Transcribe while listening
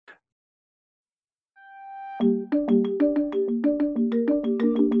Hey,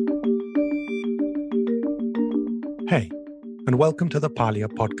 and welcome to the Palia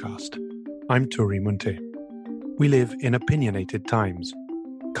podcast. I'm Turi Munte. We live in opinionated times.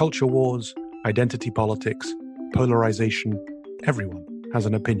 Culture wars, identity politics, polarization, everyone has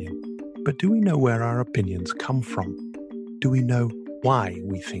an opinion. But do we know where our opinions come from? Do we know why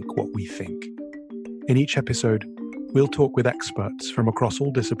we think what we think? In each episode, we'll talk with experts from across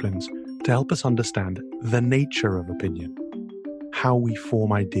all disciplines to help us understand the nature of opinion, how we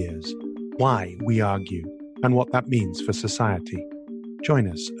form ideas, why we argue, and what that means for society. Join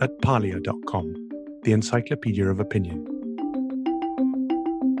us at Palia.com, the Encyclopedia of Opinion.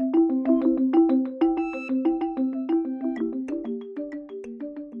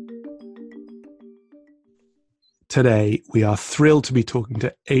 Today, we are thrilled to be talking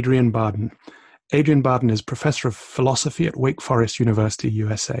to Adrian Barden. Adrian Barden is Professor of Philosophy at Wake Forest University,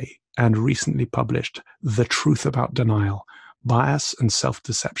 USA, and recently published The Truth About Denial, Bias and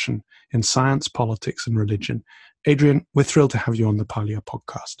Self-Deception in Science, Politics, and Religion. Adrian, we're thrilled to have you on the Palia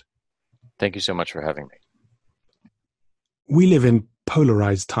podcast. Thank you so much for having me. We live in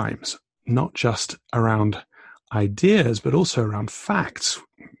polarized times, not just around ideas, but also around facts.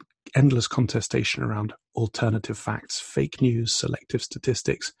 Endless contestation around alternative facts, fake news, selective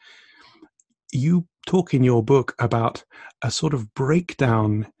statistics. You talk in your book about a sort of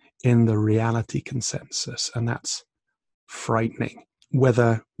breakdown in the reality consensus, and that's frightening.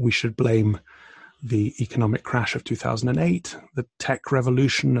 Whether we should blame the economic crash of 2008, the tech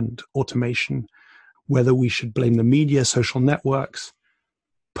revolution and automation, whether we should blame the media, social networks,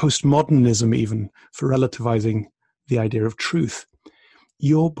 postmodernism even, for relativizing the idea of truth.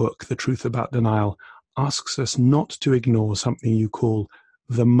 Your book, The Truth About Denial, asks us not to ignore something you call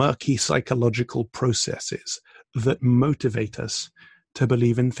the murky psychological processes that motivate us to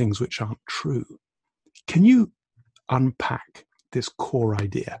believe in things which aren't true. Can you unpack this core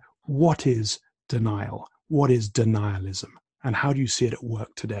idea? What is denial? What is denialism? And how do you see it at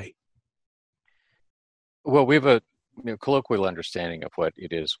work today? Well, we have a colloquial understanding of what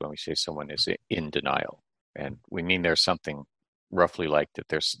it is when we say someone is in denial. And we mean there's something roughly like that.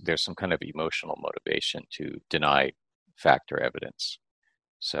 There's some kind of emotional motivation to deny fact or evidence.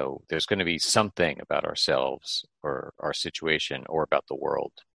 So there's going to be something about ourselves or our situation or about the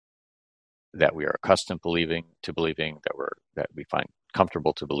world that we are accustomed to believing, that we find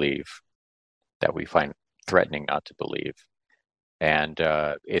comfortable to believe, that we find threatening not to believe. And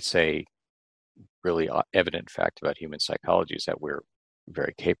it's a really evident fact about human psychology is that we're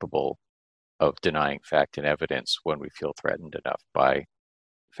very capable of denying fact and evidence when we feel threatened enough by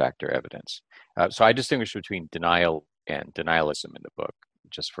fact or evidence. So I distinguish between denial and denialism in the book,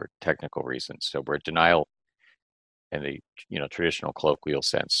 just for technical reasons. So where denial in the traditional colloquial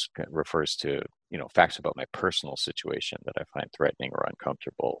sense refers to facts about my personal situation that I find threatening or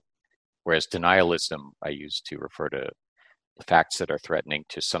uncomfortable, whereas denialism I use to refer to facts that are threatening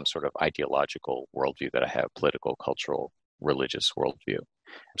to some sort of ideological worldview that I have, political, cultural, religious worldview.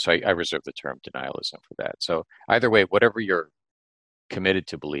 So I reserve the term denialism for that. So either way, whatever you're committed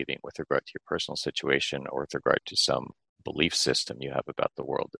to believing with regard to your personal situation or with regard to some belief system you have about the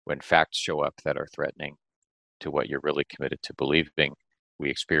world, when facts show up that are threatening to what you're really committed to believing, we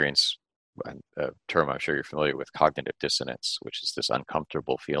experience a term I'm sure you're familiar with, cognitive dissonance, which is this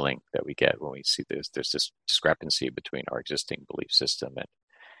uncomfortable feeling that we get when we see there's this discrepancy between our existing belief system and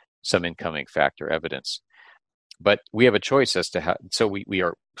some incoming fact or evidence. But we have a choice as to how, so we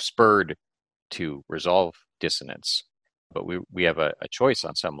are spurred to resolve dissonance, but we have a choice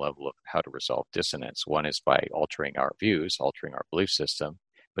on some level of how to resolve dissonance. One is by altering our views, altering our belief system,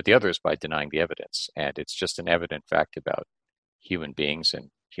 but the other is by denying the evidence. And it's just an evident fact about human beings and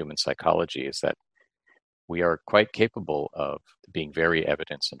human psychology is that we are quite capable of being very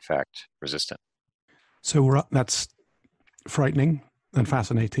evidence and fact resistant. So that's frightening and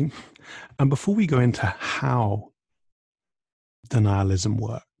fascinating. And before we go into how denialism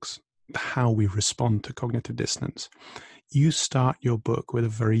works, how we respond to cognitive dissonance, you start your book with a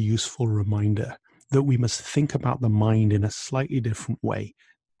very useful reminder that we must think about the mind in a slightly different way.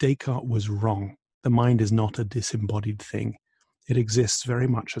 Descartes was wrong. The mind is not a disembodied thing. It exists very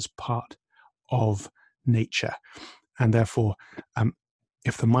much as part of nature. And therefore,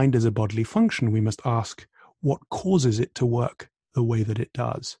 if the mind is a bodily function, we must ask what causes it to work the way that it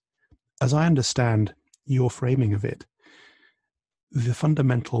does. As I understand your framing of it, the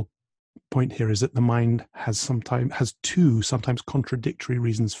fundamental point here is that the mind has two sometimes contradictory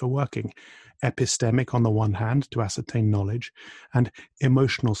reasons for working. Epistemic on the one hand to ascertain knowledge, and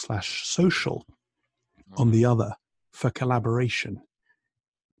emotional/social on the other for collaboration.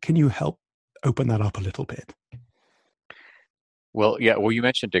 Can you help open that up a little bit. Well, yeah, well, you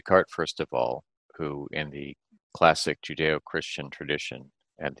mentioned Descartes, first of all, who in the classic Judeo-Christian tradition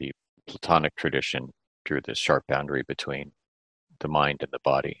and the Platonic tradition drew this sharp boundary between the mind and the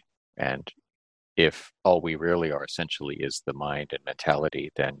body. And if all we really are essentially is the mind and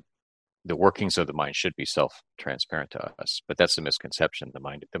mentality, then the workings of the mind should be self-transparent to us. But that's a misconception.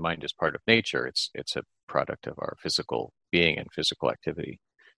 The mind is part of nature. It's a product of our physical being and physical activity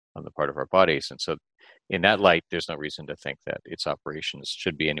on the part of our bodies. And so in that light, there's no reason to think that its operations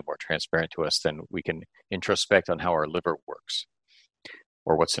should be any more transparent to us than we can introspect on how our liver works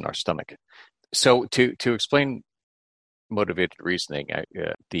or what's in our stomach. So to explain motivated reasoning,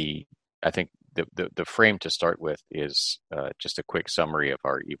 I think the frame to start with is just a quick summary of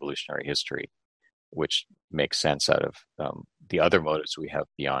our evolutionary history, which makes sense out of the other motives we have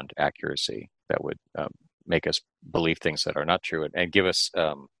beyond accuracy that would make us believe things that are not true and give us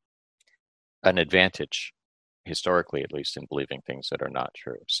an advantage, historically at least, in believing things that are not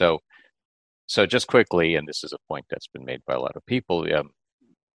true. So just quickly, and this is a point that's been made by a lot of people,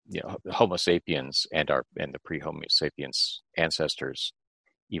 Homo sapiens and the pre-Homo sapiens ancestors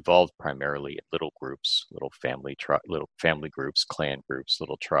evolved primarily in little groups, little family groups, clan groups,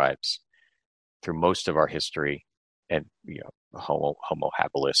 little tribes through most of our history. And Homo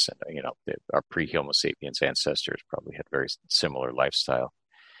habilis and our pre-Homo sapiens ancestors probably had very similar lifestyle.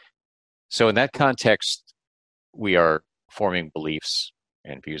 So in that context, we are forming beliefs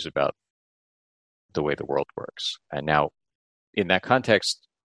and views about the way the world works. And now, in that context,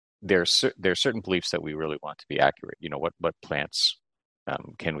 there are certain beliefs that we really want to be accurate. What plants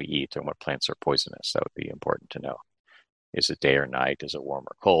can we eat, and what plants are poisonous? That would be important to know. Is it day or night? Is it warm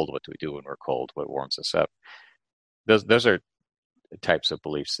or cold? What do we do when we're cold? What warms us up? Those are types of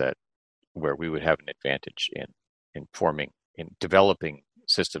beliefs where we would have an advantage in developing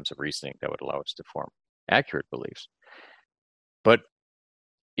systems of reasoning that would allow us to form accurate beliefs. But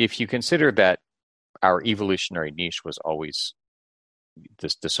if you consider that our evolutionary niche was always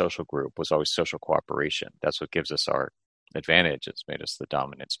the social group, was always social cooperation, that's what gives us our advantage. It's made us the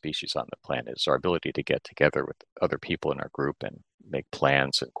dominant species on the planet. It's our ability to get together with other people in our group and make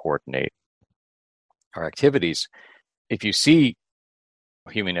plans and coordinate our activities. If you see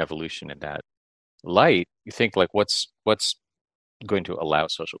human evolution in that light, you think like, what's going to allow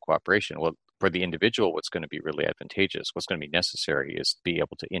social cooperation? Well, for the individual, what's going to be really advantageous, what's going to be necessary, is to be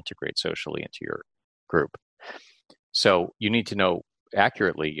able to integrate socially into your group. So you need to know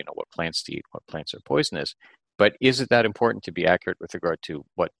accurately, what plants to eat, what plants are poisonous. But is it that important to be accurate with regard to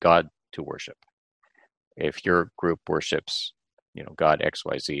what God to worship? If your group worships, God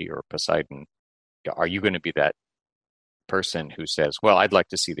XYZ or Poseidon, are you going to be that person who says, well, I'd like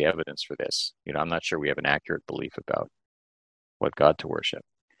to see the evidence for this? I'm not sure we have an accurate belief about what God to worship.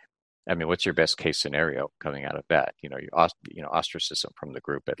 I mean, what's your best case scenario coming out of that? Ostracism from the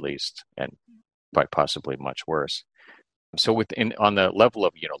group at least, and quite possibly much worse. So on the level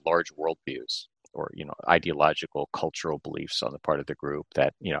of large worldviews or ideological cultural beliefs on the part of the group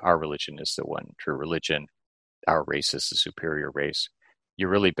that our religion is the one true religion, our race is the superior race, you're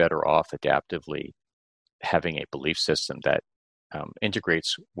really better off adaptively having a belief system that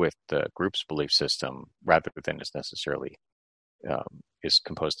integrates with the group's belief system rather than is necessarily is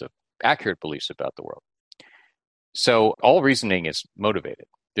composed of accurate beliefs about the world. So all reasoning is motivated.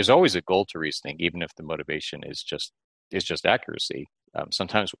 There's always a goal to reasoning, even if the motivation is just accuracy.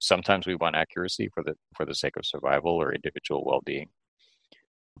 Sometimes we want accuracy for the sake of survival or individual well-being.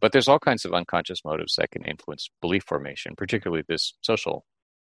 But there's all kinds of unconscious motives that can influence belief formation, particularly this social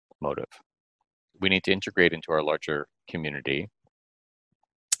motive. We need to integrate into our larger community.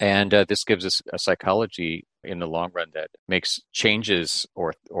 And this gives us a psychology in the long run that makes changes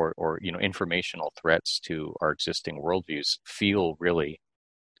or informational threats to our existing worldviews feel really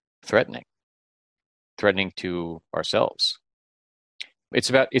threatening to ourselves. It's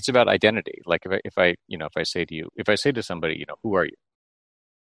about identity. Like if I say to somebody, who are you?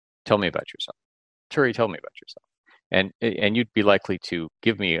 Tell me about yourself. Turi, tell me about yourself. And you'd be likely to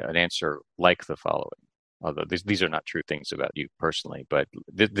give me an answer like the following. Although these are not true things about you personally, but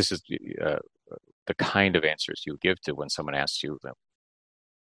this is the kind of answers you give to when someone asks you,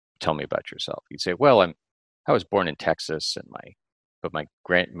 tell me about yourself. You'd say, well, I was born in Texas, but my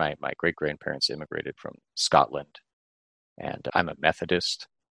great grandparents immigrated from Scotland, and I'm a Methodist.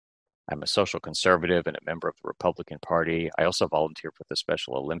 I'm a social conservative and a member of the Republican Party. I also volunteer for the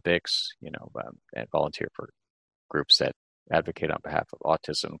Special Olympics, and volunteer for groups that advocate on behalf of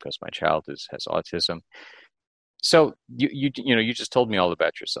autism because my child has autism. So you just told me all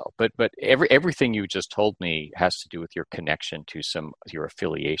about yourself, but everything you just told me has to do with your connection to your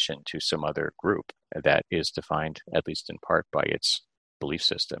affiliation to some other group that is defined, at least in part, by its belief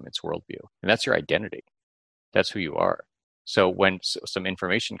system, its worldview, and that's your identity. That's who you are. So when some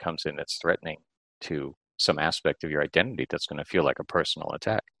information comes in that's threatening to some aspect of your identity, that's going to feel like a personal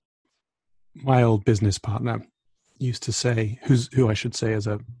attack. My old business partner used to say, who I should say is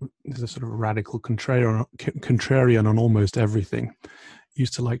a sort of a radical contrarian on almost everything,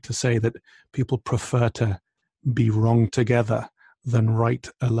 used to like to say that people prefer to be wrong together than right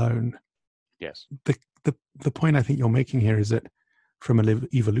alone. Yes. The point I think you're making here is that from an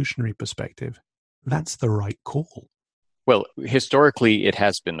evolutionary perspective, that's the right call. Well, historically, it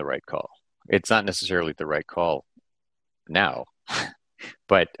has been the right call. It's not necessarily the right call now,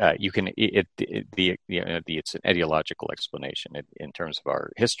 but you can it's an ideological explanation in terms of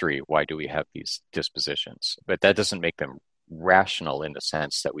our history. Why do we have these dispositions? But that doesn't make them rational in the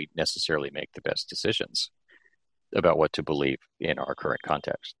sense that we necessarily make the best decisions about what to believe in our current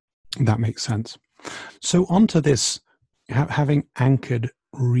context. That makes sense. So onto this, having anchored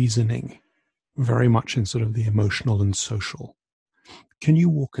reasoning very much in sort of the emotional and social, can you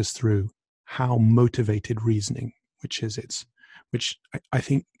walk us through how motivated reasoning, which I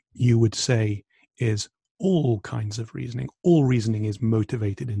think you would say is all kinds of reasoning, all reasoning is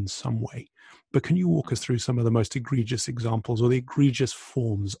motivated in some way, but can you walk us through some of the most egregious examples or the egregious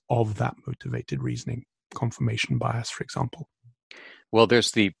forms of that motivated reasoning? Confirmation bias, for example. Well,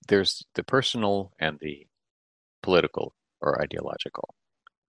 there's the personal and the political or ideological.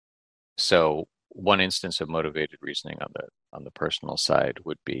 So one instance of motivated reasoning on the personal side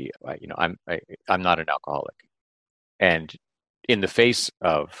would be, I'm not an alcoholic, and in the face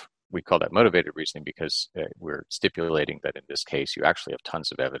of, we call that motivated reasoning because we're stipulating that in this case you actually have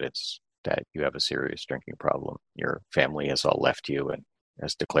tons of evidence that you have a serious drinking problem. Your family has all left you and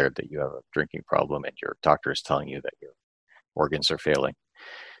has declared that you have a drinking problem, and your doctor is telling you that your organs are failing,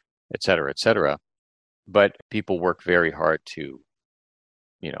 et cetera, et cetera. But people work very hard to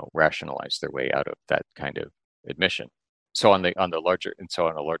rationalize their way out of that kind of admission. So on a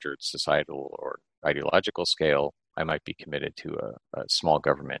larger societal or ideological scale, I might be committed to a small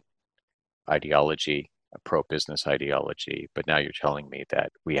government ideology, a pro-business ideology, but now you're telling me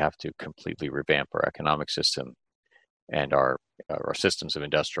that we have to completely revamp our economic system and our systems of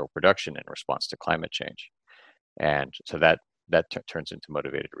industrial production in response to climate change. And so that turns into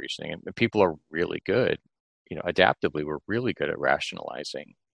motivated reasoning. And people are really good, adaptively, we're really good at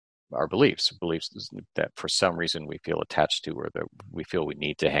rationalizing our beliefs that for some reason we feel attached to, or that we feel we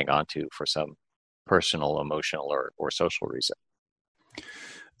need to hang on to for some personal, emotional, or social reason.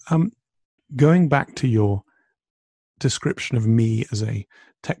 Going back to your description of me as a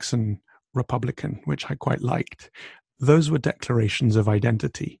Texan Republican, which I quite liked, those were declarations of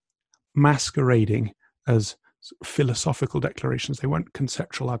identity masquerading as philosophical declarations. They weren't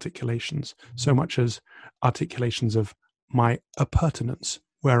conceptual articulations so much as articulations of my appurtenance,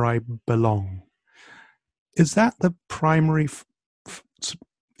 where I belong. Is that the primary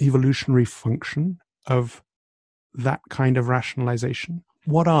evolutionary function of that kind of rationalization?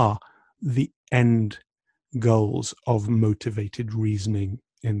 What are the end goals of motivated reasoning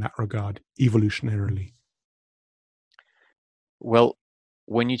in that regard, evolutionarily? Well,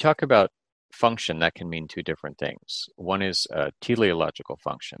 when you talk about function, that can mean two different things. One is a teleological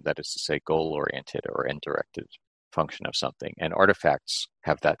function, that is to say, goal-oriented or end-directed function of something. And artifacts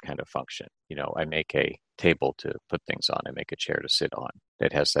have that kind of function. I make a table to put things on, I make a chair to sit on.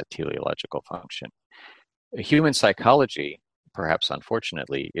 It has that teleological function. Human psychology, perhaps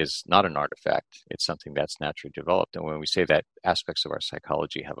unfortunately, is not an artifact. It's something that's naturally developed. And when we say that aspects of our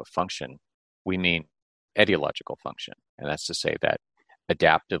psychology have a function, we mean etiological function. And that's to say that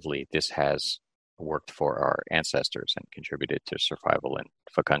adaptively, this has worked for our ancestors and contributed to survival and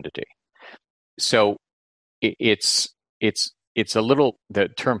fecundity. So it's a little, the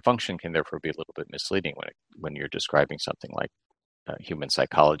term function can therefore be a little bit misleading when you're describing something like human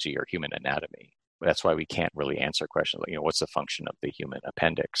psychology or human anatomy. That's why we can't really answer questions like, what's the function of the human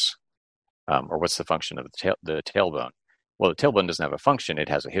appendix, or what's the function of the tailbone? Well, the tailbone doesn't have a function; it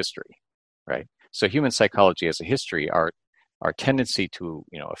has a history, right? So human psychology has a history. Our tendency to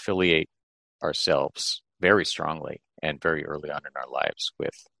affiliate ourselves very strongly and very early on in our lives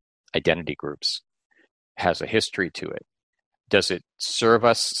with identity groups has a history to it. Does it serve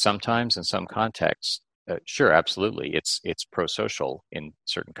us sometimes in some contexts? Sure, absolutely. It's pro-social in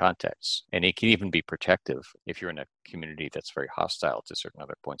certain contexts, and it can even be protective if you're in a community that's very hostile to certain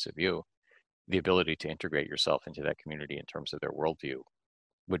other points of view. The ability to integrate yourself into that community in terms of their worldview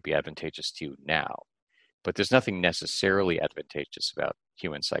would be advantageous to you now. but there's nothing necessarily advantageous about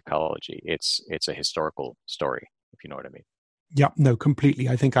human psychology. It's a historical story, if you know what I mean. Yeah, no, completely.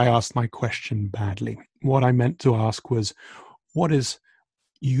 I think I asked my question badly. What I meant to ask was, what is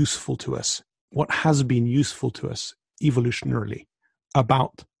useful to us? What has been useful to us evolutionarily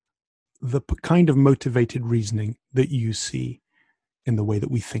about the kind of motivated reasoning that you see in the way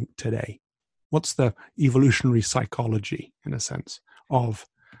that we think today? What's the evolutionary psychology, in a sense, of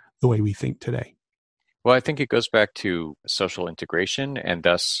the way we think today? Well, I think it goes back to social integration and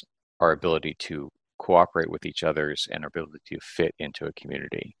thus our ability to cooperate with each other's and our ability to fit into a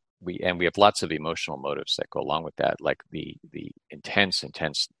community. We have lots of emotional motives that go along with that, like the intense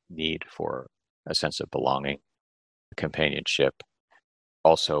need for a sense of belonging, companionship.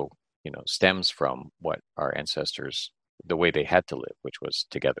 Also, stems from what our ancestors, the way they had to live, which was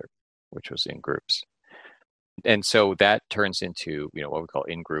together, which was in groups. And so that turns into, what we call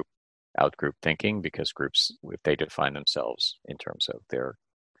in-group, out-group thinking, because groups, if they define themselves in terms of their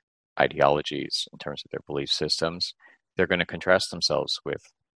ideologies, in terms of their belief systems, they're going to contrast themselves with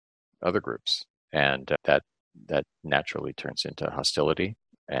other groups. And that naturally turns into hostility,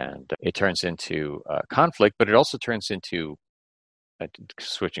 and it turns into conflict, but it also turns into,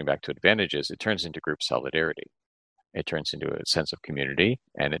 switching back to advantages, it turns into group solidarity. It turns into a sense of community,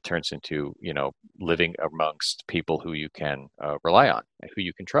 and it turns into, living amongst people who you can rely on and who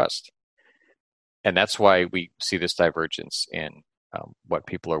you can trust. And that's why we see this divergence in what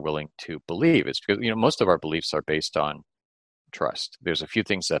people are willing to believe. It's because, most of our beliefs are based on trust. There's a few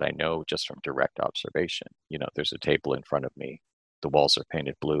things that I know just from direct observation. There's a table in front of me. The walls are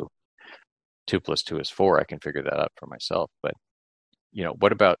painted blue. 2 + 2 is 4. I can figure that out for myself. But,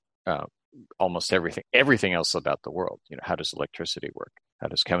 what about almost everything else about the world? How does electricity work? How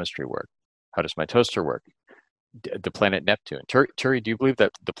does chemistry work? How does my toaster work? The planet Neptune. Turi, do you believe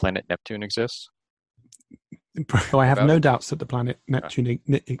that the planet Neptune exists? I have no doubts that the planet Neptune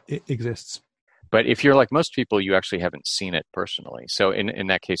exists. But if you're like most people, you actually haven't seen it personally. So in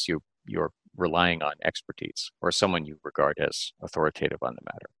that case, you're relying on expertise or someone you regard as authoritative on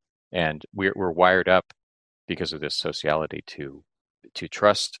the matter. And we're wired up because of this sociality to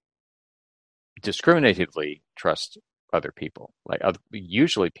trust, discriminatively trust other people, like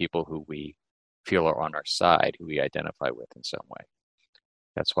usually people who we feel are on our side, who we identify with in some way.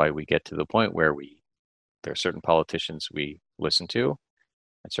 That's why we get to the point where there are certain politicians we listen to,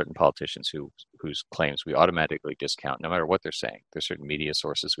 and certain politicians whose claims we automatically discount no matter what they're saying. There's certain media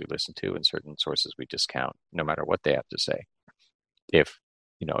sources we listen to and certain sources we discount no matter what they have to say. If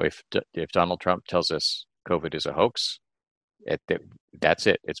Donald Trump tells us COVID is a hoax, that's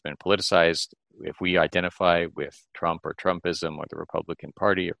it. It's been politicized. If we identify with Trump or Trumpism or the Republican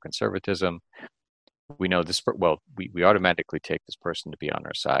Party or conservatism, we know this. Well, we automatically take this person to be on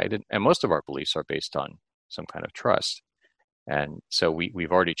our side, and most of our beliefs are based on some kind of trust. And so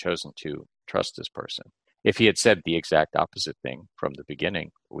we've already chosen to trust this person. If he had said the exact opposite thing from the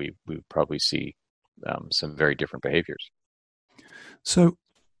beginning, we would probably see some very different behaviors. So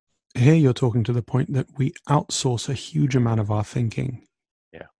here you're talking to the point that we outsource a huge amount of our thinking.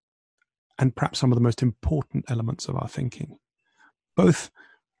 Yeah. And perhaps some of the most important elements of our thinking, both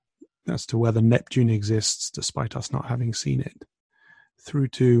as to whether Neptune exists despite us not having seen it, through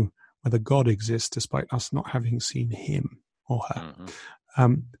to whether God exists despite us not having seen him or her.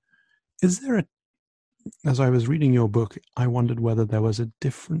 Mm-hmm. Is there as I was reading your book, I wondered whether there was a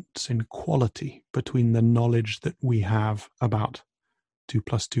difference in quality between the knowledge that we have about 2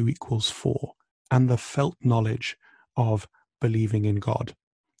 + 2 = 4 and the felt knowledge of believing in God.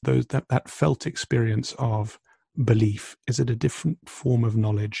 That felt experience of belief, is it a different form of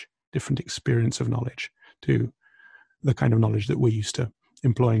knowledge, different experience of knowledge to the kind of knowledge that we're used to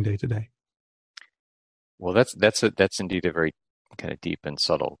employing day to day? Well, that's indeed a very kind of deep and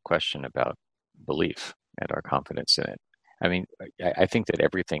subtle question about belief and our confidence in it. I mean, I think that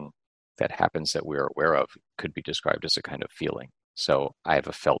everything that happens that we're aware of could be described as a kind of feeling. So I have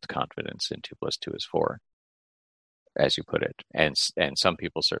a felt confidence in 2 + 2 is 4, as you put it. And some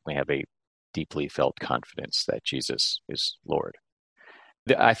people certainly have a deeply felt confidence that Jesus is Lord.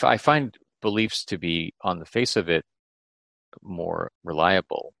 I find beliefs to be, on the face of it, more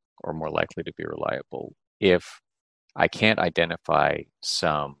reliable or more likely to be reliable if I can't identify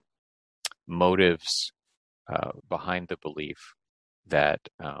some motives behind the belief that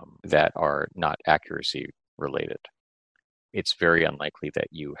are not accuracy related. It's very unlikely that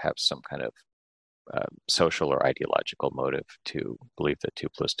you have some kind of social or ideological motive to believe that 2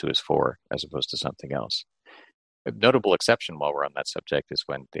 + 2 is 4 as opposed to something else. A notable exception, while we're on that subject, is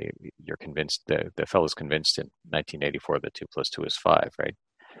when you're convinced, the fellow's convinced in 1984 that 2 + 2 is 5, right?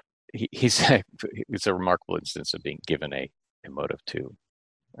 he's it's a remarkable instance of being given a motive to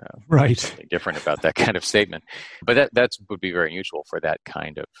Right. something different about that kind of statement. But that would be very unusual for that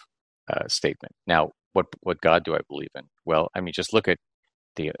kind of statement. Now, what God do I believe in? Well, I mean, just look at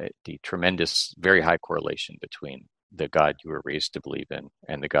the tremendous, very high correlation between the God you were raised to believe in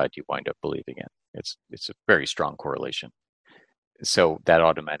and the God you wind up believing in. It's a very strong correlation. So that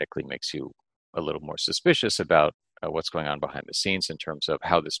automatically makes you a little more suspicious about what's going on behind the scenes in terms of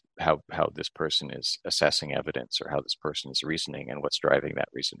how this person is assessing evidence or how this person is reasoning and what's driving that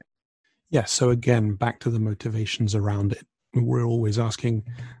reasoning. Yes. So again, back to the motivations around it. We're always asking,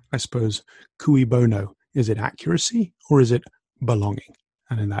 I suppose, cui bono? Is it accuracy or is it belonging?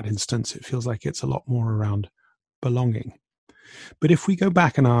 And in that instance, it feels like it's a lot more around belonging. But if we go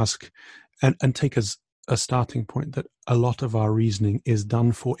back and ask and take as a starting point that a lot of our reasoning is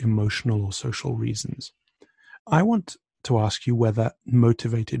done for emotional or social reasons, I want to ask you whether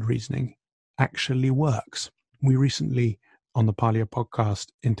motivated reasoning actually works. We recently, on the Palia podcast,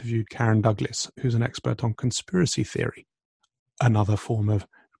 interviewed Karen Douglas, who's an expert on conspiracy theory, another form of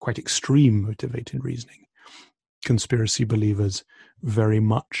quite extreme motivated reasoning. Conspiracy believers very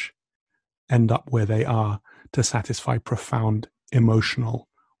much end up where they are to satisfy profound emotional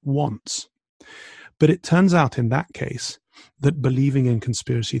wants. But it turns out in that case that believing in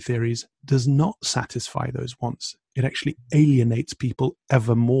conspiracy theories does not satisfy those wants. It actually alienates people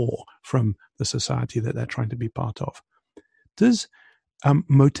ever more from the society that they're trying to be part of. Does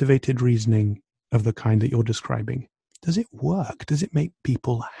motivated reasoning of the kind that you're describing, does it work? Does it make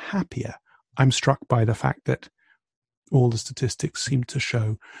people happier? I'm struck by the fact that all the statistics seem to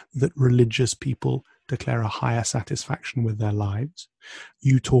show that religious people declare a higher satisfaction with their lives.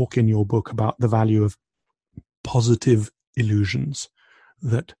 You talk in your book about the value of positive illusions,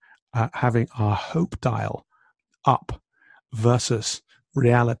 that having our hope dial up versus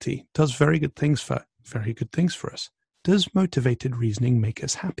reality does very good things for us. Does motivated reasoning make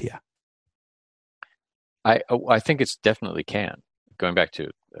us happier? I think it's definitely can. Going back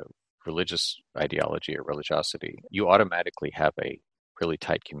to religious ideology or religiosity, you automatically have a really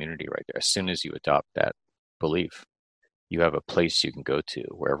tight community right there. As soon as you adopt that belief, you have a place you can go to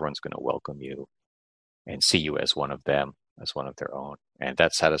where everyone's going to welcome you and see you as one of them, as one of their own. And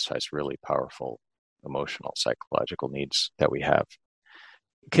that satisfies really powerful emotional, psychological needs that we have.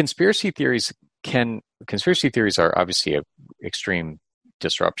 Conspiracy theories are obviously an extreme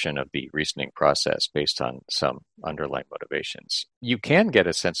disruption of the reasoning process based on some underlying motivations. You can get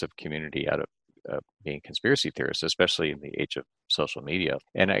a sense of community out of being conspiracy theorists, especially in the age of social media.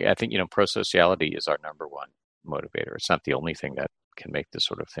 And I think, pro-sociality is our number one motivator. It's not the only thing that can make this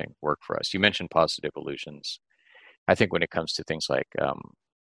sort of thing work for us. You mentioned positive illusions. I think when it comes to things like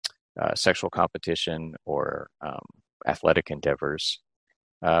sexual competition or athletic endeavors,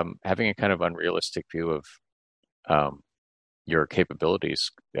 having a kind of unrealistic view of your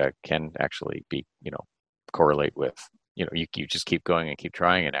capabilities can actually be, correlate with, you just keep going and keep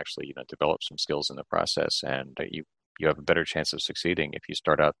trying and actually, develop some skills in the process. And you have a better chance of succeeding if you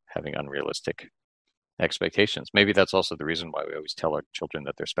start out having unrealistic expectations. Maybe that's also the reason why we always tell our children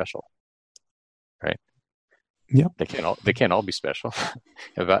that they're special, right? Yeah. They can't all be special.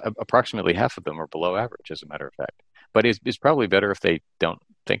 About approximately half of them are below average, as a matter of fact. But it's probably better if they don't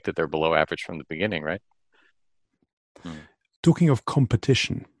think that they're below average from the beginning, right? Talking of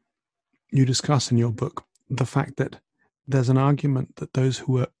competition, you discuss in your book the fact that there's an argument that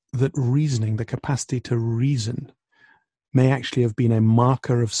that reasoning, the capacity to reason, may actually have been a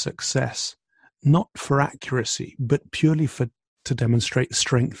marker of success, not for accuracy, but purely to demonstrate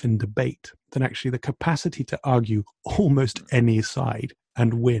strength in debate. That actually the capacity to argue almost any side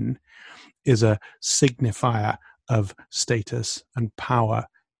and win is a signifier of status and power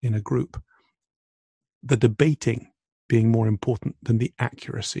in a group. The debating being more important than the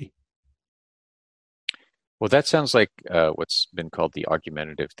accuracy. Well, that sounds like what's been called the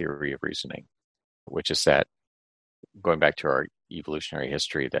argumentative theory of reasoning, which is that, going back to our evolutionary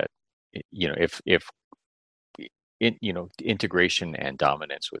history, that if integration and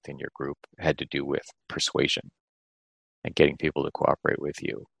dominance within your group had to do with persuasion and getting people to cooperate with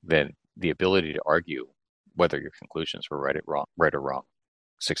you, then the ability to argue whether your conclusions were right or wrong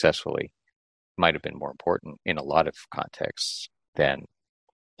successfully might have been more important in a lot of contexts than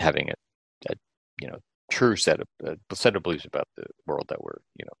having a true set of beliefs about the world that were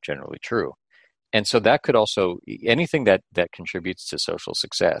generally true. And so that could also, anything that contributes to social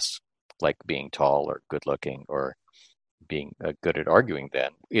success, like being tall or good looking or being good at arguing,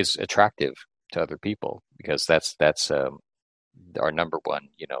 then is attractive to other people, because that's our number one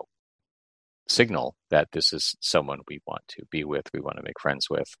signal that this is someone we want to be with, we want to make friends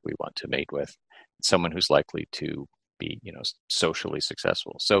with, we want to mate with, someone who's likely to be, socially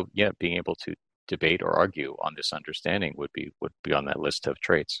successful. So yeah, being able to debate or argue on this understanding would be on that list of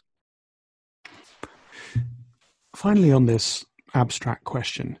traits. Finally, on this abstract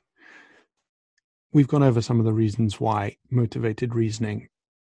question, we've gone over some of the reasons why motivated reasoning,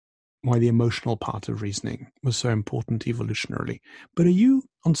 why the emotional part of reasoning was so important evolutionarily. But are you,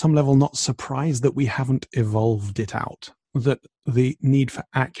 on some level, not surprised that we haven't evolved it out? That the need for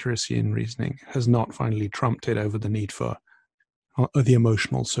accuracy in reasoning has not finally trumped it over the need for the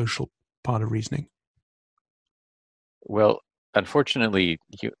emotional, social part of reasoning? Well, unfortunately,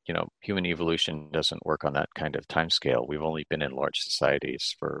 human evolution doesn't work on that kind of time scale. We've only been in large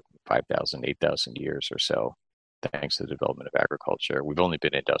societies for 5,000, 8,000 years or so, thanks to the development of agriculture. We've only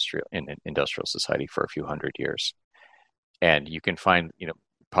been in an industrial society for a few hundred years. And you can find,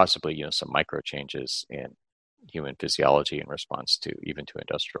 possibly, some micro changes in human physiology in response to even to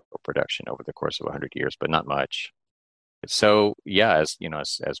industrial production over the course of 100 years, but not much. So yeah, as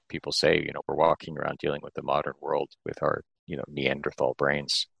people say, we're walking around dealing with the modern world with our, Neanderthal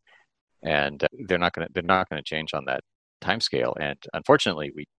brains, and they're not going to change on that time scale. And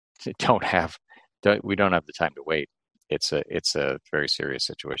unfortunately, we don't have the time to wait. It's a very serious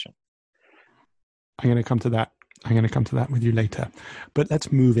situation. I'm going to come to that with you later. But let's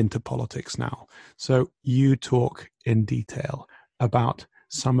move into politics now. So you talk in detail about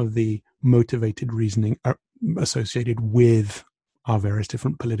some of the motivated reasoning associated with our various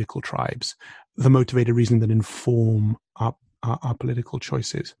different political tribes, the motivated reasoning that inform our political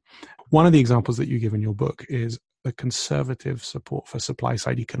choices. One of the examples that you give in your book is the conservative support for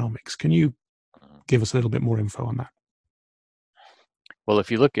supply-side economics. Can you give us a little bit more info on that? Well,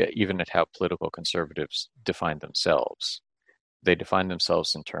 if you look at how political conservatives define themselves, they define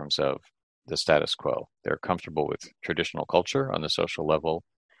themselves in terms of the status quo. They're comfortable with traditional culture on the social level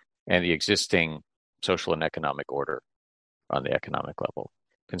and the existing social and economic order on the economic level.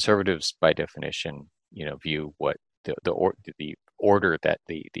 Conservatives, by definition, view what the order that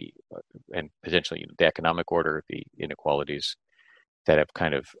and potentially the economic order, the inequalities that have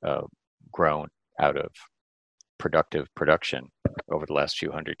kind of grown out of productive production over the last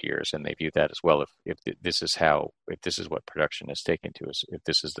few hundred years, and they view that as well. If this is what production has taken to us, if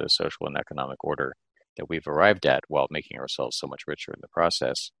this is the social and economic order that we've arrived at while making ourselves so much richer in the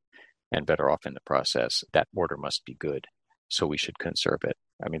process and better off in the process, that order must be good. So we should conserve it.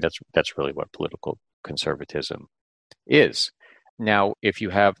 I mean, that's really what political conservatism is. Now,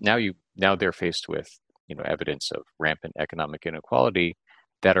 now they're faced with evidence of rampant economic inequality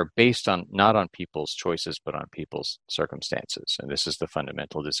that are based on not on people's choices but on people's circumstances, and this is the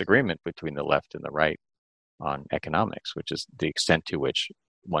fundamental disagreement between the left and the right on economics, which is the extent to which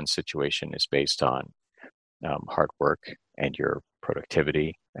one situation is based on hard work and your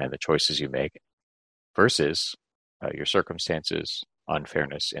productivity and the choices you make versus your circumstances,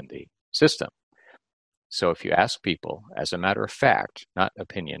 unfairness in the system. So if you ask people, as a matter of fact, not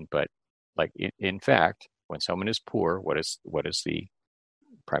opinion, but like in fact, when someone is poor, what is the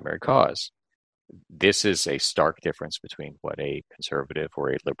primary cause? This is a stark difference between what a conservative or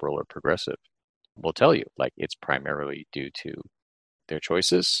a liberal or progressive will tell you. Like, it's primarily due to their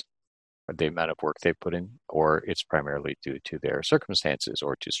choices, or the amount of work they put in, or it's primarily due to their circumstances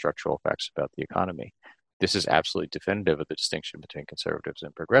or to structural facts about the economy. This is absolutely definitive of the distinction between conservatives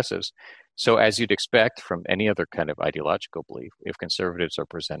and progressives. So as you'd expect from any other kind of ideological belief, if conservatives are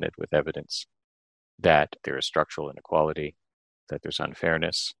presented with evidence that there is structural inequality, that there's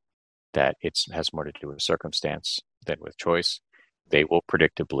unfairness, that it has more to do with circumstance than with choice, they will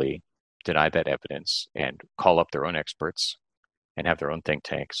predictably deny that evidence and call up their own experts and have their own think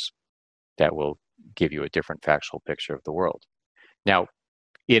tanks that will give you a different factual picture of the world. Now,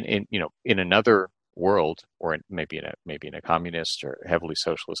 in another world, or maybe in a communist or heavily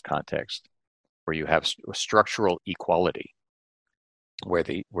socialist context, where you have structural equality, where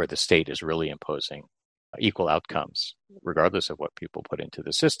the state is really imposing equal outcomes regardless of what people put into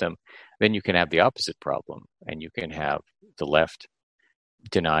the system, then you can have the opposite problem, and you can have the left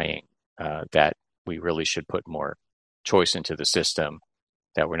denying that we really should put more choice into the system,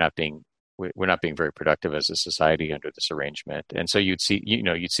 that we're not being very productive as a society under this arrangement. And so you'd see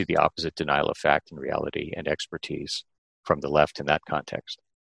the opposite denial of fact and reality and expertise from the left in that context.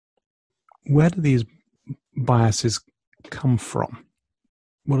 Where do these biases come from?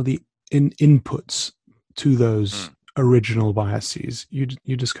 What are the inputs to those original biases? You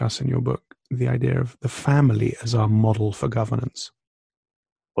discuss in your book the idea of the family as our model for governance.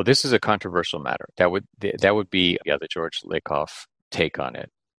 Well, this is a controversial matter. That would be the George Lakoff take on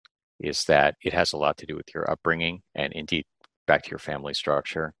it. is that it has a lot to do with your upbringing and indeed back to your family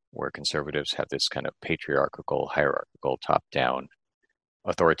structure, where conservatives have this kind of patriarchal, hierarchical, top-down,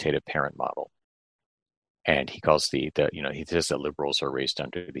 authoritative parent model. And he calls he says that liberals are raised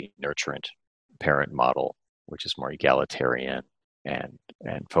under the nurturant parent model, which is more egalitarian and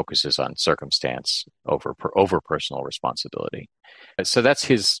focuses on circumstance over personal responsibility. So that's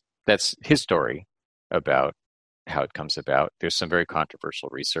his story about how it comes about. There's some very controversial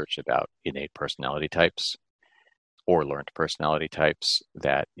research about innate personality types or learned personality types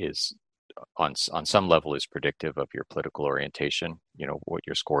that is on some level is predictive of your political orientation. You know, what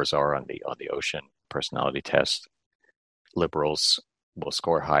your scores are on the Ocean personality test. Liberals will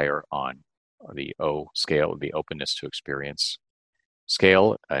score higher on the O scale, the openness to experience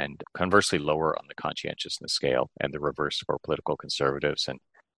scale, and conversely lower on the conscientiousness scale, and the reverse for political conservatives. And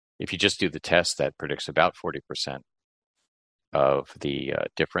if you just do the test, that predicts about 40% of the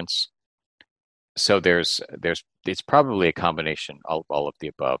difference. So it's probably a combination of all of the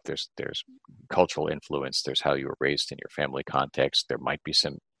above. There's cultural influence. There's how you were raised in your family context. There might be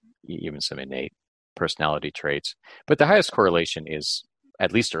even some innate personality traits, but the highest correlation is,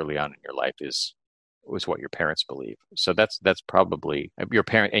 at least early on in your life, was what your parents believe. So that's probably your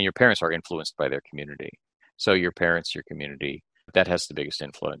parent, and your parents are influenced by their community. So your parents, your community, that has the biggest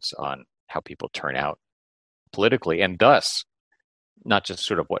influence on how people turn out politically, and thus not just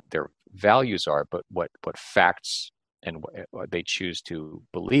sort of what their values are, but what facts and what they choose to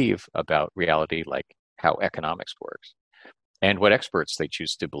believe about reality, like how economics works, and what experts they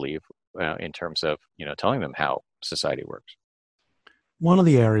choose to believe in terms of telling them how society works. One of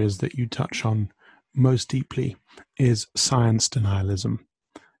the areas that you touch on most deeply is science denialism,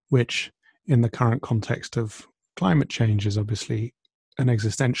 which in the current context of climate change is obviously an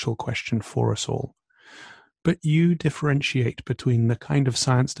existential question for us all. But you differentiate between the kind of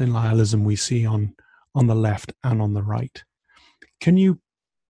science denialism we see on the left and on the right. Can you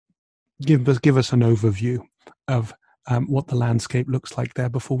give us an overview of what the landscape looks like there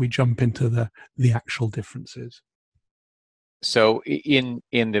before we jump into the actual differences? So in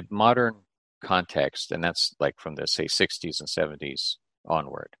the modern context, and that's like from the, say, 60s and 70s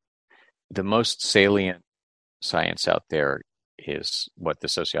onward, the most salient science out there is what the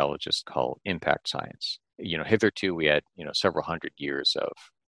sociologists call impact science. Hitherto we had, several hundred years of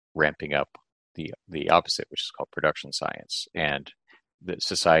ramping up the opposite, which is called production science. And the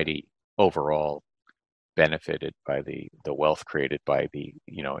society overall benefited by the wealth created by the,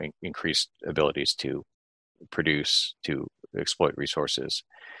 increased abilities to produce, to exploit resources.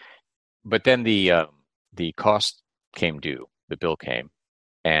 But then the cost came due, the bill came,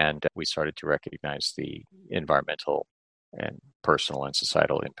 and we started to recognize the environmental and personal and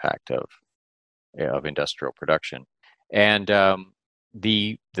societal impact of industrial production. And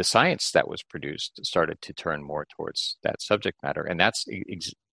the science that was produced started to turn more towards that subject matter. And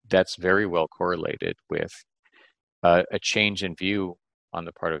that's very well correlated with a change in view on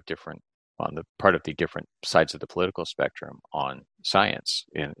the part of the different sides of the political spectrum on science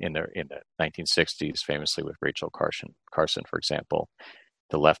in the 1960s, famously with Rachel Carson, for example.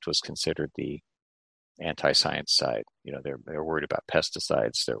 The left was considered the anti-science side. They're worried about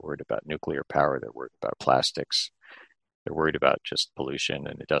pesticides, they're worried about nuclear power, they're worried about plastics, they're worried about just pollution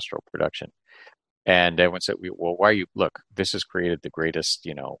and industrial production. And everyone said, well, why you look, this has created the greatest,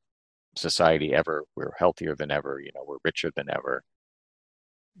 society ever. We're healthier than ever, we're richer than ever.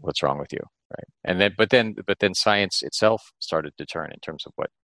 What's wrong with you? Right. And but then science itself started to turn in terms of what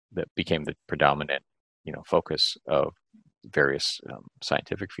that became the predominant, focus of various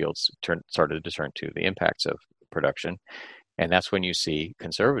scientific fields started to turn to the impacts of production. And that's when you see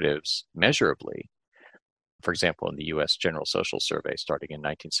conservatives measurably, for example, in the U.S. General Social Survey starting in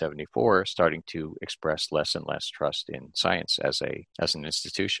 1974, starting to express less and less trust in science as an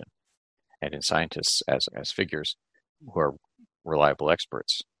institution and in scientists as figures who are reliable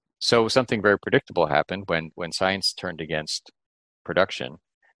experts. So something very predictable happened when science turned against production.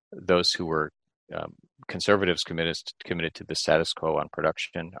 Those who were conservatives committed to the status quo on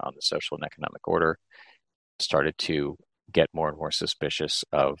production, on the social and economic order, started to get more and more suspicious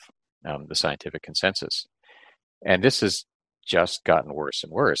of the scientific consensus. And this has just gotten worse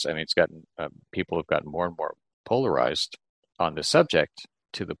and worse. I mean, it's gotten people have gotten more and more polarized on the subject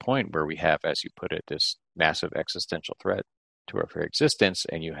to the point where we have, as you put it, this massive existential threat to our very existence,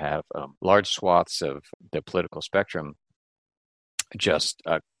 and you have large swaths of the political spectrum just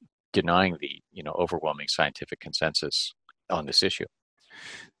denying the overwhelming scientific consensus on this issue.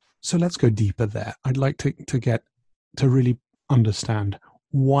 So let's go deeper there. I'd like to get to really understand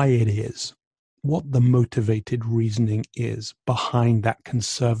why it is what the motivated reasoning is behind that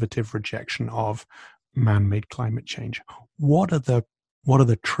conservative rejection of man-made climate change. What are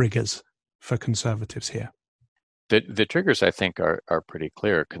the triggers for conservatives here? The triggers, I think, are pretty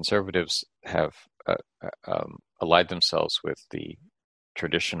clear. Conservatives have allied themselves with the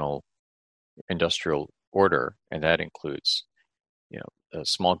traditional industrial order, and that includes, a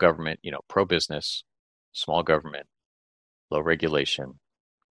small government, pro-business, small government, low regulation,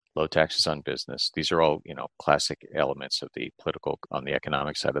 low taxes on business. These are all, classic elements of the political, on the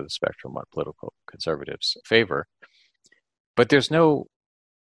economic side of the spectrum, what political conservatives favor. But there's no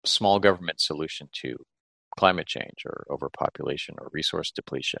small government solution to climate change or overpopulation or resource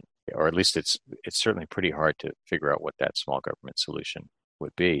depletion, or at least it's certainly pretty hard to figure out what that small government solution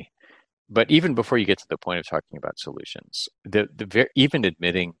would be. But even before you get to the point of talking about solutions, even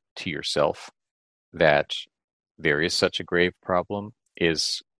admitting to yourself that there is such a grave problem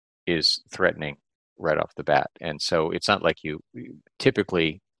is threatening right off the bat. And so it's not like you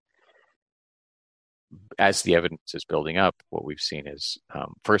typically, as the evidence is building up, what we've seen is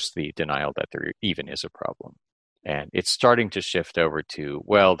first the denial that there even is a problem. And it's starting to shift over to,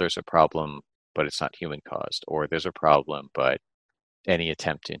 well, there's a problem, but it's not human caused, or there's a problem, but any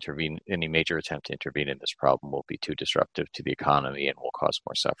major attempt to intervene in this problem will be too disruptive to the economy and will cause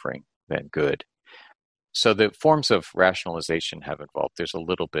more suffering than good. So the forms of rationalization have evolved. There's a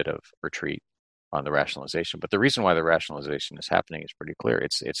little bit of retreat on the rationalization, but the reason why the rationalization is happening is pretty clear.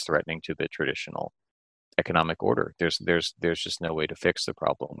 It's threatening to the traditional economic order. There's just no way to fix the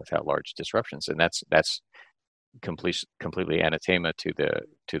problem without large disruptions, and that's completely anathema to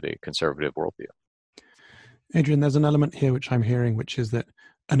the conservative worldview. Adrian, there's an element here which I'm hearing, which is that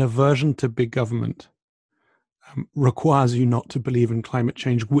an aversion to big government requires you not to believe in climate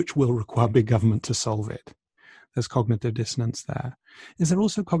change, which will require big government to solve it. There's cognitive dissonance there. Is there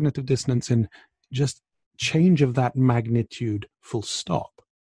also cognitive dissonance in just change of that magnitude, full stop?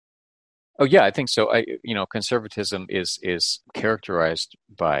 Oh yeah, I think so. Conservatism is characterized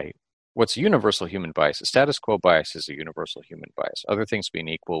by what's a universal human bias. A status quo bias is a universal human bias. Other things being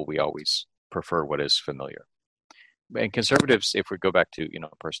equal, we always prefer what is familiar. And conservatives, if we go back to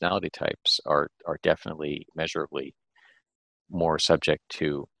personality types, are definitely measurably more subject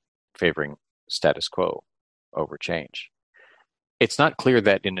to favoring status quo over change. It's not clear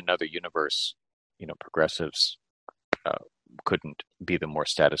that in another universe, progressives couldn't be the more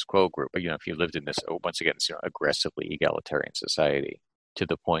status quo group. But if you lived in this, once again, this aggressively egalitarian society to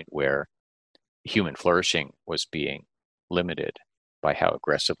the point where human flourishing was being limited by how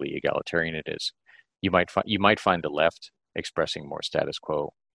aggressively egalitarian it is, you might find the left expressing more status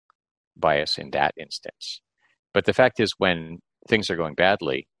quo bias in that instance. But the fact is, when things are going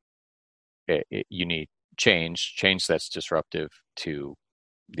badly, you need change that's disruptive to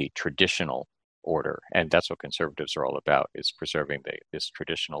the traditional order, and that's what conservatives are all about: is preserving this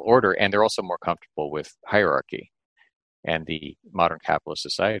traditional order. And they're also more comfortable with hierarchy. And the modern capitalist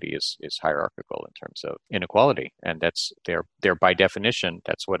society is hierarchical in terms of inequality, and that's they're by definition,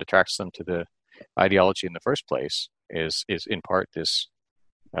 that's what attracts them to the ideology in the first place, is in part this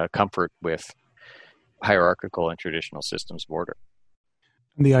comfort with hierarchical and traditional systems of order.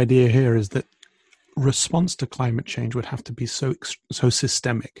 The idea here is that response to climate change would have to be so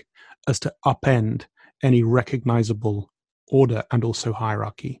systemic as to upend any recognizable order and also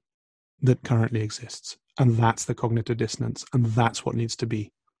hierarchy that currently exists. And that's the cognitive dissonance, and that's what needs to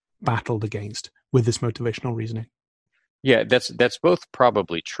be battled against with this motivational reasoning. Yeah, that's both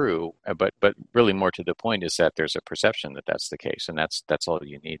probably true, but really more to the point is that there's a perception that that's the case, and that's all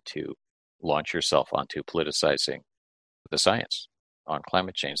you need to launch yourself onto politicizing the science on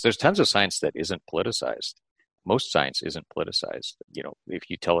climate change. There's tons of science that isn't politicized. Most science isn't politicized. If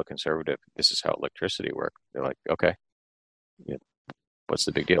you tell a conservative this is how electricity works, they're like, okay, yeah, what's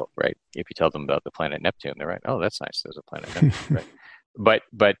the big deal, right? If you tell them about the planet Neptune, they're right. Oh, that's nice. There's a planet Neptune, right?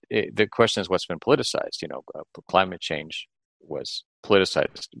 But the question is what's been politicized. Climate change was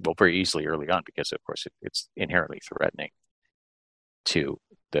politicized very easily early on because, of course, it's inherently threatening to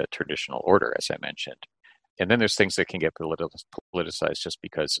the traditional order, as I mentioned. And then there's things that can get politicized just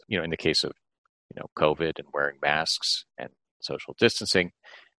because, in the case of COVID and wearing masks and social distancing,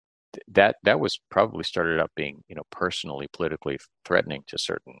 that was probably started up being personally politically threatening to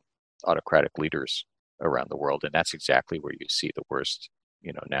certain autocratic leaders around the world, and that's exactly where you see the worst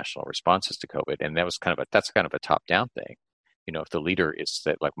national responses to COVID. And that's kind of a top-down thing. If the leader is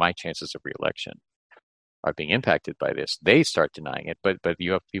that, like, my chances of re-election are being impacted by this, they start denying it, but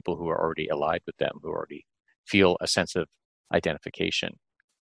you have people who are already allied with them, who already feel a sense of identification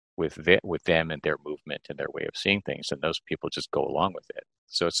with them and their movement and their way of seeing things, and those people just go along with it.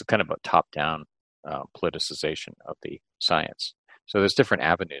 So it's a kind of a top-down politicization of the science. So there's different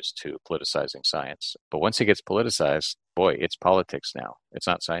avenues to politicizing science, but once it gets politicized, boy, it's politics now. It's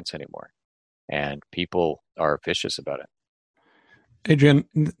not science anymore, and people are vicious about it. Adrian,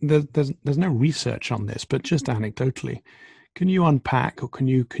 there's no research on this, but just anecdotally, can you unpack, or can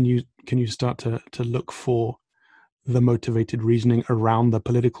you start to look for the motivated reasoning around the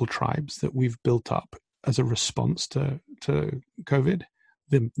political tribes that we've built up as a response to COVID?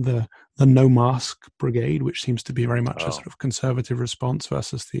 The no mask brigade, which seems to be very much a sort of conservative response,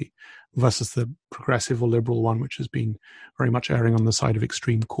 versus the progressive or liberal one, which has been very much erring on the side of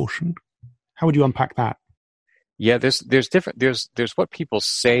extreme caution. How would you unpack that? Yeah, there's what people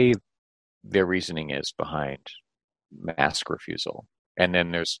say their reasoning is behind mask refusal, and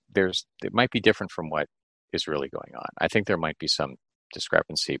then there's it might be different from what is really going on. I think there might be some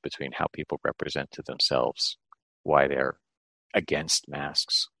discrepancy between how people represent to themselves why they're against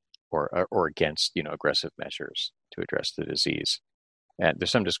masks or against aggressive measures to address the disease, and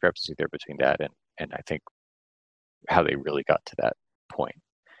there's some discrepancy there between that and I think how they really got to that point.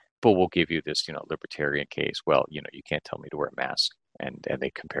 But we'll give you this libertarian case. Well, you can't tell me to wear a mask, and they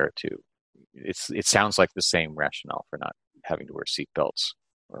compare it to it sounds like the same rationale for not having to wear seatbelts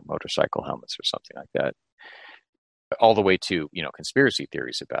or motorcycle helmets or something like that, all the way to conspiracy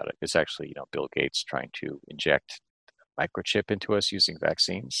theories about it. It's actually Bill Gates trying to inject microchip into us using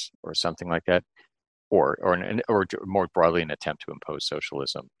vaccines or something like that, or more broadly an attempt to impose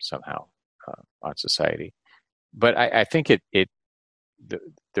socialism somehow on society. But I think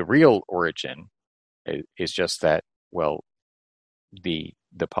the real origin is just that, well, the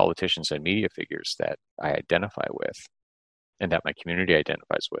politicians and media figures that I identify with and that my community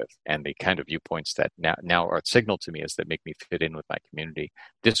identifies with, and the kind of viewpoints that now are signaled to me as that make me fit in with my community.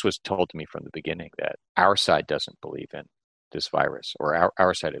 This was told to me from the beginning, that our side doesn't believe in this virus, or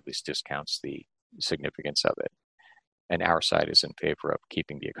our side at least discounts the significance of it. And our side is in favor of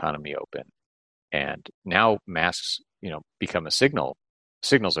keeping the economy open. And now masks, become a signal.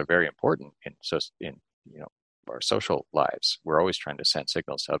 Signals are very important in our social lives. We're always trying to send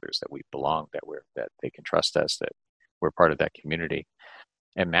signals to others that we belong, that they can trust us, that we're part of that community.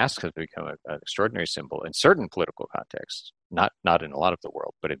 And masks have become an extraordinary symbol in certain political contexts, not in a lot of the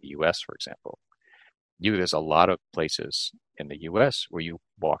world, but in the US, for example. There's a lot of places in the US where you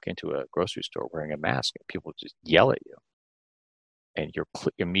walk into a grocery store wearing a mask and people just yell at you. And you're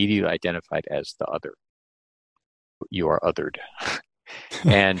immediately identified as the other. You are othered.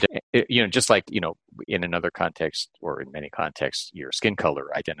 And, just like, in another context or in many contexts, your skin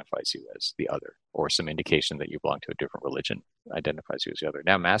color identifies you as the other, or some indication that you belong to a different religion identifies you as the other.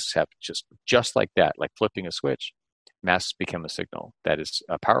 Now masks have just like that, like flipping a switch, masks become a signal that is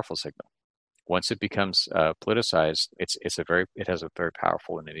a powerful signal. Once it becomes politicized, it has a very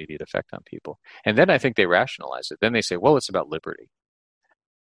powerful and immediate effect on people. And then I think they rationalize it. Then they say, well, it's about liberty.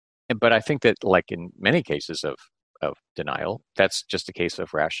 But I think that, like in many cases of denial, that's just a case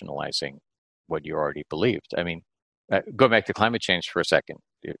of rationalizing what you already believed. I mean, go back to climate change for a second,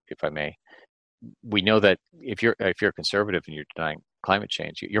 if I may. We know that if you're a conservative and you're denying climate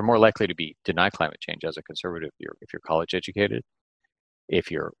change, you're more likely to deny climate change as a conservative if you're college educated, if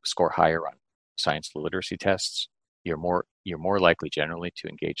you score higher on science literacy tests. You're more likely generally to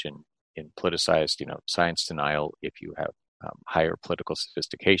engage in politicized science denial if you have higher political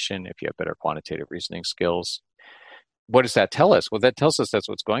sophistication, if you have better quantitative reasoning skills. What does that tell us? Well, that tells us that's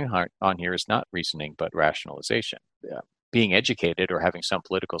what's going on here is not reasoning, but rationalization. Being educated or having some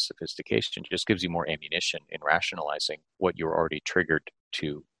political sophistication just gives you more ammunition in rationalizing what you're already triggered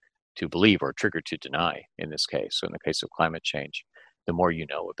to believe, or triggered to deny in this case. So in the case of climate change, the more you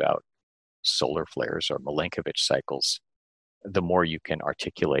know about solar flares or Milankovitch cycles, the more you can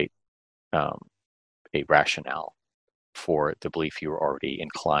articulate a rationale for the belief you're already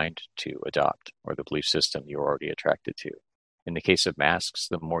inclined to adopt, or the belief system you're already attracted to. In the case of masks,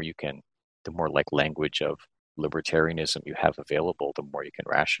 the more like language of libertarianism you have available, the more you can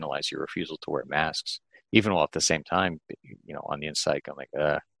rationalize your refusal to wear masks, even while at the same time, on the inside, I'm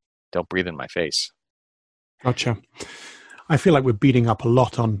like, don't breathe in my face. Gotcha. I feel like we're beating up a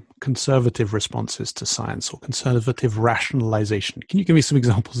lot on conservative responses to science or conservative rationalization. Can you give me some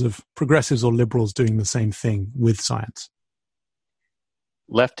examples of progressives or liberals doing the same thing with science?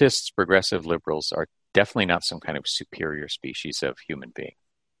 Leftists, progressive liberals are definitely not some kind of superior species of human being.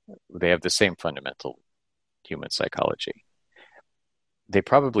 They have the same fundamental human psychology. They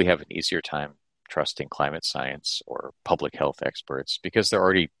probably have an easier time trusting climate science or public health experts because they're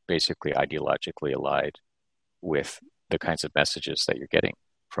already basically ideologically allied with the kinds of messages that you're getting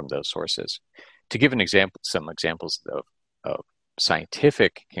from those sources. To give an example, some examples of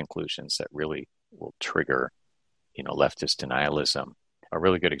scientific conclusions that really will trigger, leftist denialism. A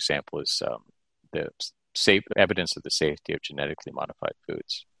really good example is the safe evidence of the safety of genetically modified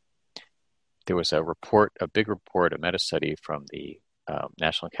foods. There was a big report, a meta-study from the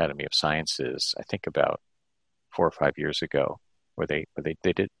National Academy of Sciences, I think about 4 or 5 years ago, where they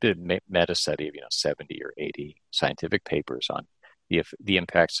did a meta-study of 70 or 80 scientific papers on the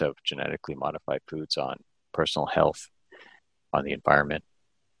impacts of genetically modified foods on personal health, on the environment,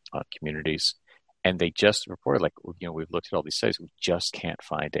 on communities. And they just reported, we've looked at all these studies, we just can't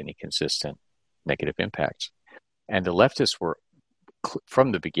find any consistent negative impacts. And the leftists were,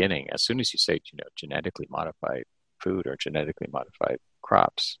 from the beginning, as soon as you say, genetically modified food or genetically modified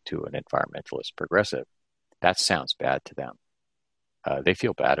crops to an environmentalist progressive, that sounds bad to them. They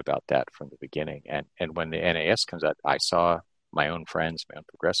feel bad about that from the beginning. And when the NAS comes out, I saw my own friends, my own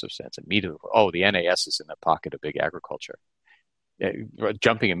progressive sense immediately, the NAS is in the pocket of big agriculture.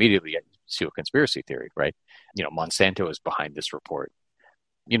 Jumping immediately to a conspiracy theory, right? Monsanto is behind this report.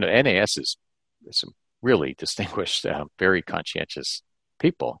 NAS is some really distinguished, very conscientious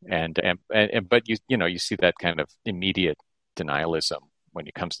people, but you see that kind of immediate denialism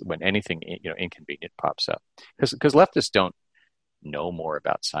when anything inconvenient pops up, because leftists don't know more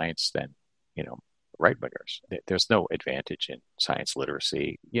about science than right wingers. There's no advantage in science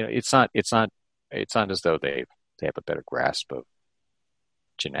literacy. It's not as though they have a better grasp of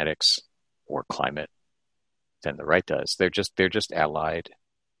genetics or climate than the right does. They're just allied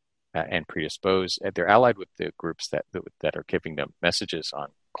and predisposed. They're allied with the groups that are giving them messages on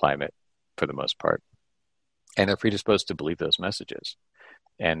climate for the most part, and they're predisposed to believe those messages.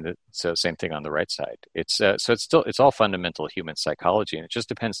 And so same thing on the right side. It's all fundamental human psychology, and it just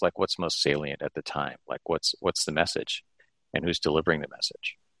depends what's most salient at the time, what's the message and who's delivering the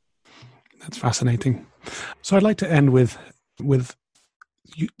message. That's fascinating. So I'd like to end with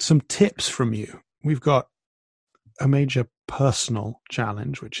some tips from you. We've got a major personal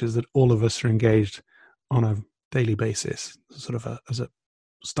challenge, which is that all of us are engaged on a daily basis, sort of as a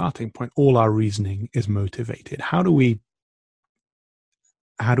starting point. All our reasoning is motivated. How do we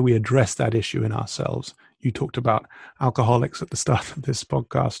address that issue in ourselves? You talked about alcoholics at the start of this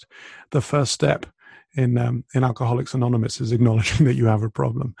podcast. The first step in Alcoholics Anonymous is acknowledging that you have a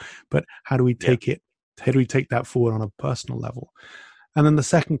problem. But how do we take it? How do we take that forward on a personal level? And then the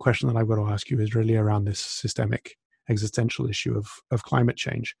second question that I've got to ask you is really around this systemic existential issue of climate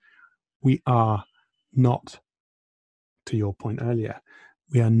change. We are not, to your point earlier,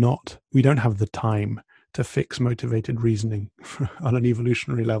 we don't have the time to fix motivated reasoning on an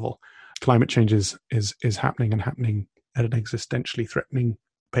evolutionary level. Climate change is happening and happening at an existentially threatening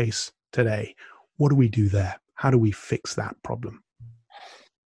pace today. What do we do there? How do we fix that problem?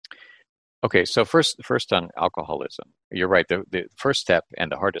 Okay, so first on alcoholism, you're right. The first step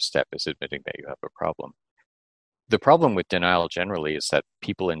and the hardest step is admitting that you have a problem. The problem with denial generally is that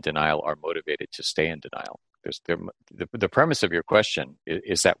people in denial are motivated to stay in denial. The premise of your question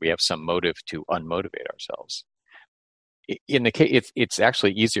is that we have some motive to unmotivate ourselves. In the case, it's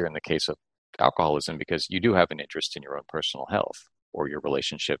actually easier in the case of alcoholism because you do have an interest in your own personal health or your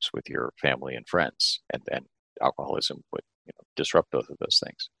relationships with your family and friends, and then alcoholism would disrupt both of those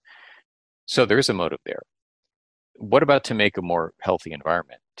things. So there is a motive there. What about to make a more healthy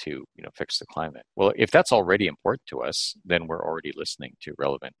environment to fix the climate? Well, if that's already important to us, then we're already listening to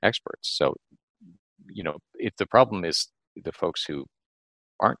relevant experts. So if the problem is the folks who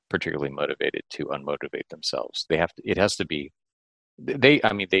aren't particularly motivated to unmotivate themselves, it has to be they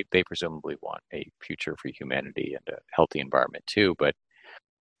presumably want a future for humanity and a healthy environment too, but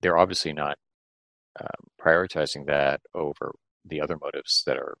they're obviously not prioritizing that over the other motives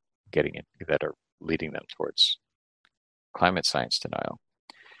that are leading them towards climate science denial.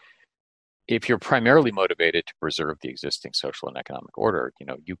 If you're primarily motivated to preserve the existing social and economic order,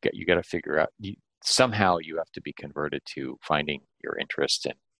 you got to figure out somehow you have to be converted to finding your interest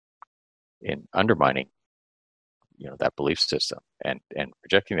in undermining that belief system and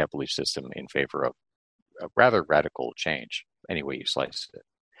rejecting that belief system in favor of a rather radical change, any way you slice it.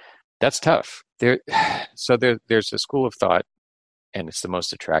 That's tough. There's a school of thought, and it's the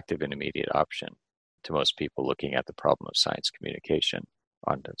most attractive and immediate option to most people looking at the problem of science communication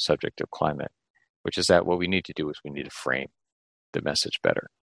on the subject of climate, which is that what we need to do is we need to frame the message better.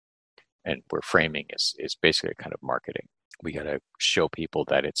 And where framing is basically a kind of marketing. We got to show people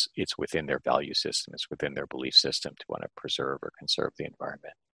that it's within their value system, it's within their belief system to want to preserve or conserve the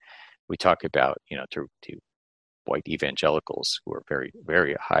environment. We talk about, to white evangelicals who are very,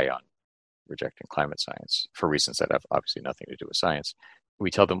 very high on rejecting climate science for reasons that have obviously nothing to do with science.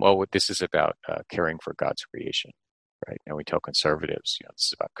 we tell them, oh, this is about caring for God's creation, right? And we tell conservatives, this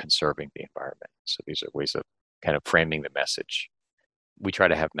is about conserving the environment. So these are ways of kind of framing the message. We try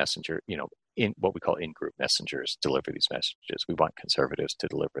to have in what we call in-group messengers deliver these messages. We want conservatives to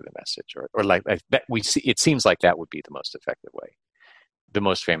deliver the message, or like that. We see it seems like that would be the most effective way. The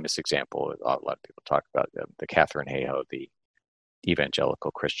most famous example, a lot of people talk about the Katharine Hayhoe, the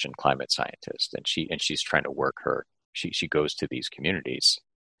evangelical Christian climate scientist, and she's trying to work her. She goes to these communities,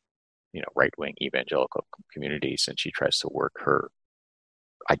 right-wing evangelical communities, and she tries to work her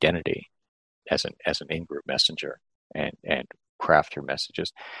identity as an in-group messenger and craft her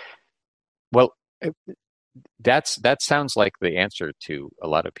messages. Well, that sounds like the answer to a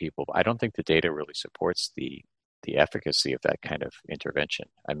lot of people. I don't think the data really supports the efficacy of that kind of intervention.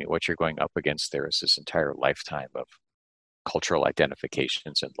 I mean, what you're going up against there is this entire lifetime of cultural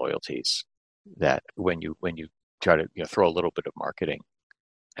identifications and loyalties that when you try to throw a little bit of marketing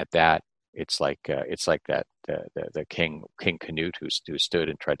at that, it's like that the King Canute who stood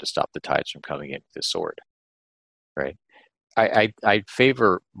and tried to stop the tides from coming in with his sword, right? I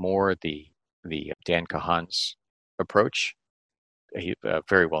favor more the Dan Kahan's approach. He's a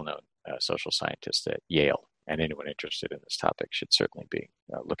very well-known social scientist at Yale, and anyone interested in this topic should certainly be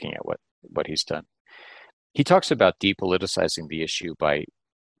looking at what he's done. He talks about depoliticizing the issue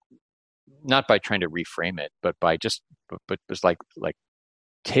not by trying to reframe it, but by just like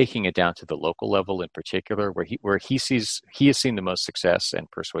taking it down to the local level in particular, where he has seen the most success and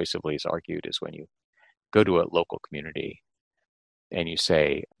persuasively has argued is when you go to a local community and you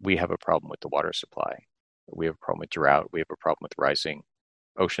say, we have a problem with the water supply, we have a problem with drought, we have a problem with rising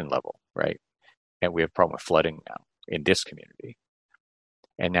ocean level, right? And we have a problem with flooding now in this community.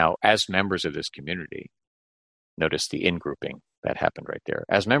 And now, as members of this community, notice the in-grouping that happened right there.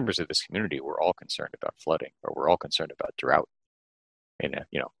 As members of this community, we're all concerned about flooding, or we're all concerned about drought in a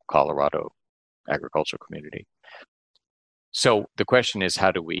Colorado agricultural community. So the question is,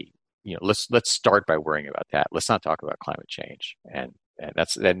 how do we let's start by worrying about that. Let's not talk about climate change, and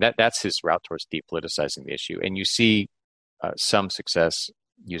that's his route towards depoliticizing the issue. And you see some success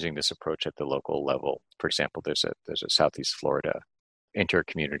using this approach at the local level. For example, there's a Southeast Florida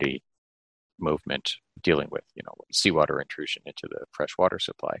inter-community movement dealing with seawater intrusion into the fresh water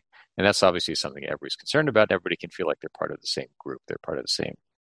supply, and that's obviously something everybody's concerned about. Everybody can feel like they're part of the same group, they're part of the same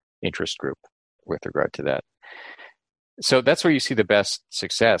interest group with regard to that. So that's where you see the best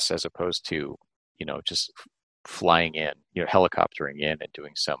success, as opposed to just flying in, helicoptering in and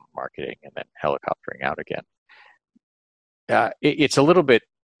doing some marketing and then helicoptering out again. It's still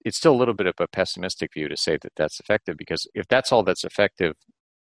a little bit of a pessimistic view to say that that's effective, because if that's all that's effective,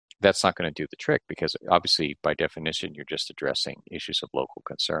 that's not going to do the trick, because obviously by definition you're just addressing issues of local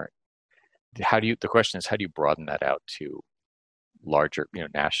concern. The question is, how do you broaden that out to larger,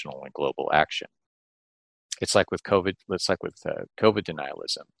 national and global action? It's like with COVID. It's like with COVID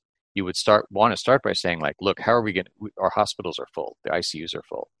denialism. You would want to start by saying, like, look, how are we going to? Our hospitals are full. The ICUs are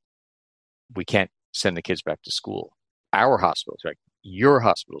full. We can't send the kids back to school. Our hospitals, right? Your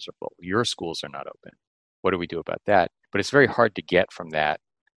hospitals are full. Your schools are not open. What do we do about that? But it's very hard to get from that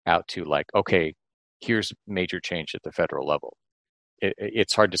out to like, okay, here's major change at the federal level.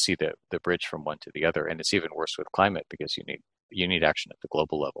 It's hard to see the bridge from one to the other, and it's even worse with climate, because you need action at the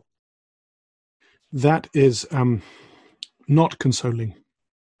global level. That is not consoling,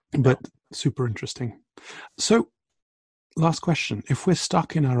 but super interesting. So, last question. If we're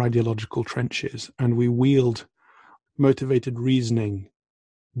stuck in our ideological trenches and we wield motivated reasoning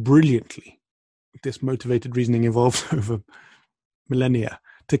brilliantly, this motivated reasoning evolved over millennia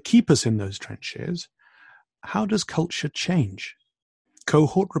to keep us in those trenches, how does culture change?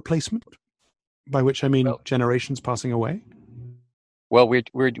 Cohort replacement, by which I mean generations passing away? Well,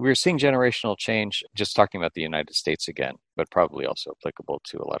 we're seeing generational change, just talking about the United States again, but probably also applicable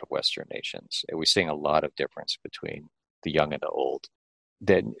to a lot of Western nations. We're seeing a lot of difference between the young and the old.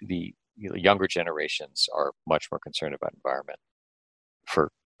 Then the younger generations are much more concerned about environment for,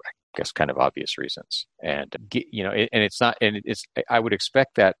 I guess, kind of obvious reasons. And I would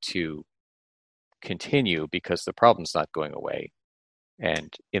expect that to continue, because the problem's not going away,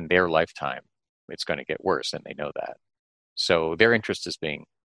 and in their lifetime, it's going to get worse, and they know that. So their interest is being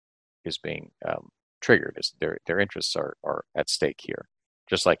triggered. Their interests are at stake here.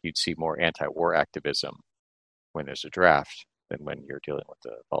 Just like you'd see more anti-war activism when there's a draft than when you're dealing with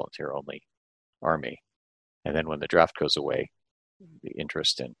a volunteer-only army. And then when the draft goes away, the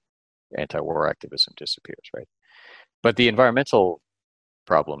interest in anti-war activism disappears, right? But the environmental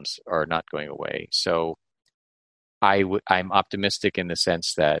problems are not going away. So I'm optimistic in the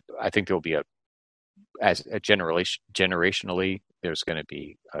sense that I think there will be as a generationally, there's going to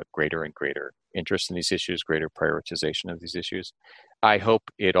be a greater and greater interest in these issues, greater prioritization of these issues. I hope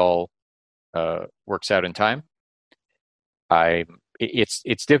it all works out in time.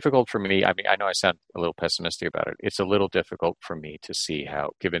 It's difficult for me. I mean, I know I sound a little pessimistic about it. It's a little difficult for me to see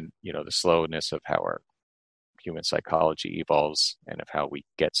how, given the slowness of how our human psychology evolves and of how we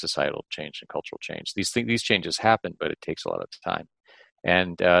get societal change and cultural change. These changes happen, but it takes a lot of time,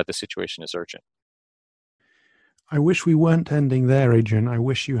 and the situation is urgent. I wish we weren't ending there, Adrian. I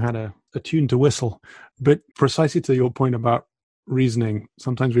wish you had a tune to whistle. But precisely to your point about reasoning,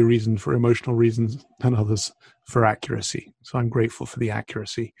 sometimes we reason for emotional reasons and others for accuracy. So I'm grateful for the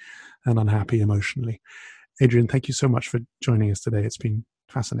accuracy and unhappy emotionally. Adrian, thank you so much for joining us today. It's been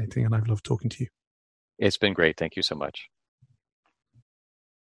fascinating and I've loved talking to you. It's been great. Thank you so much.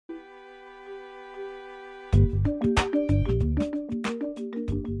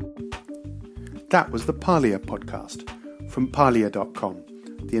 That was the Parlia podcast from parlia.com,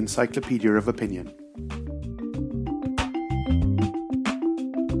 the encyclopedia of opinion.